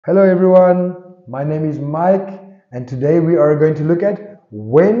Hello everyone, my name is Mike and today we are going to look at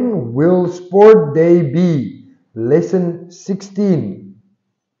when will sport day be? Lesson 16.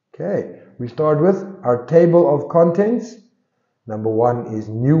 Okay, we start with our table of contents. Number 1 is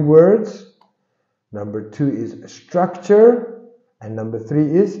new words. Number 2 is structure. And number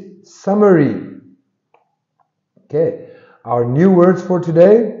 3 is summary. Okay, our new words for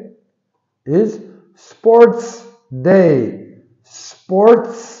today is sports day.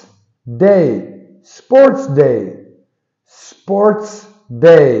 Sports day, sports day, sports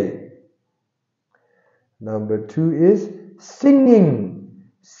day. Number 2 is singing,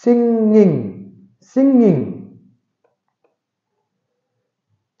 singing, singing.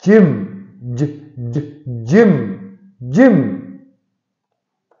 Gym, gym, gym.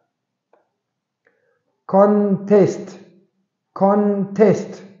 Contest,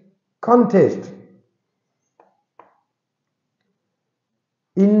 contest, contest.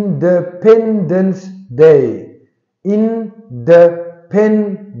 Independence Day,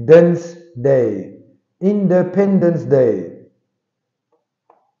 Independence Day, Independence Day.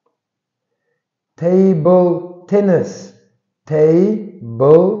 Table tennis,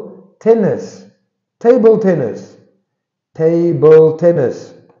 table tennis, table tennis, table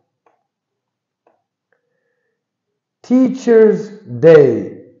tennis. Teachers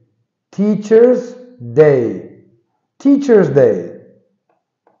Day, Teachers Day, Teachers Day.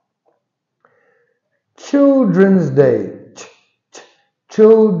 Children's Day,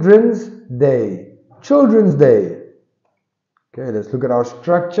 Children's Day, Children's Day. Okay, let's look at our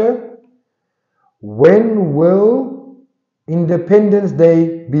structure. When will Independence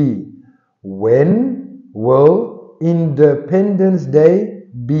Day be? When will Independence Day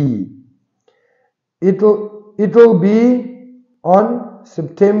be? It'll be on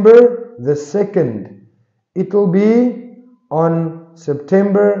September the 2nd. It'll be on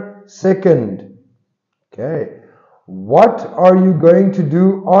September 2nd. Okay, what are you going to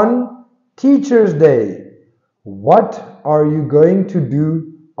do on Teacher's Day? What are you going to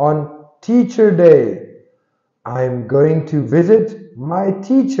do on Teacher Day? I'm going to visit my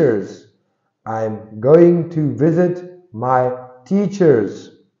teachers. I'm going to visit my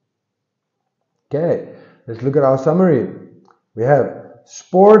teachers. Okay, let's look at our summary. We have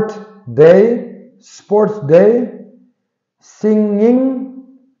sports day, singing,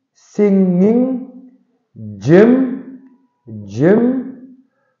 singing, gym, gym,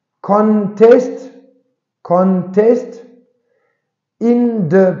 contest, contest,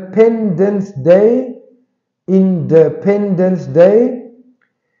 Independence Day, Independence Day,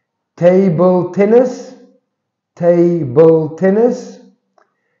 table tennis, table tennis,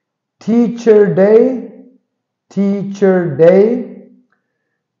 Teacher Day, Teacher Day,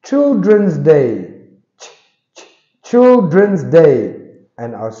 Children's Day, Children's Day.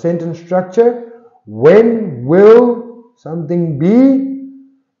 And our sentence structure: when will something be?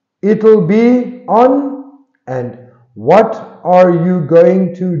 It'll be on. And what are you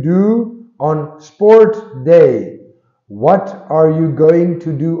going to do on sport day? What are you going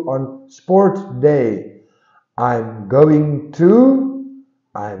to do on sport day? I'm going to.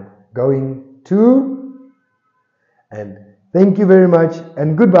 And thank you very much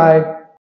and goodbye.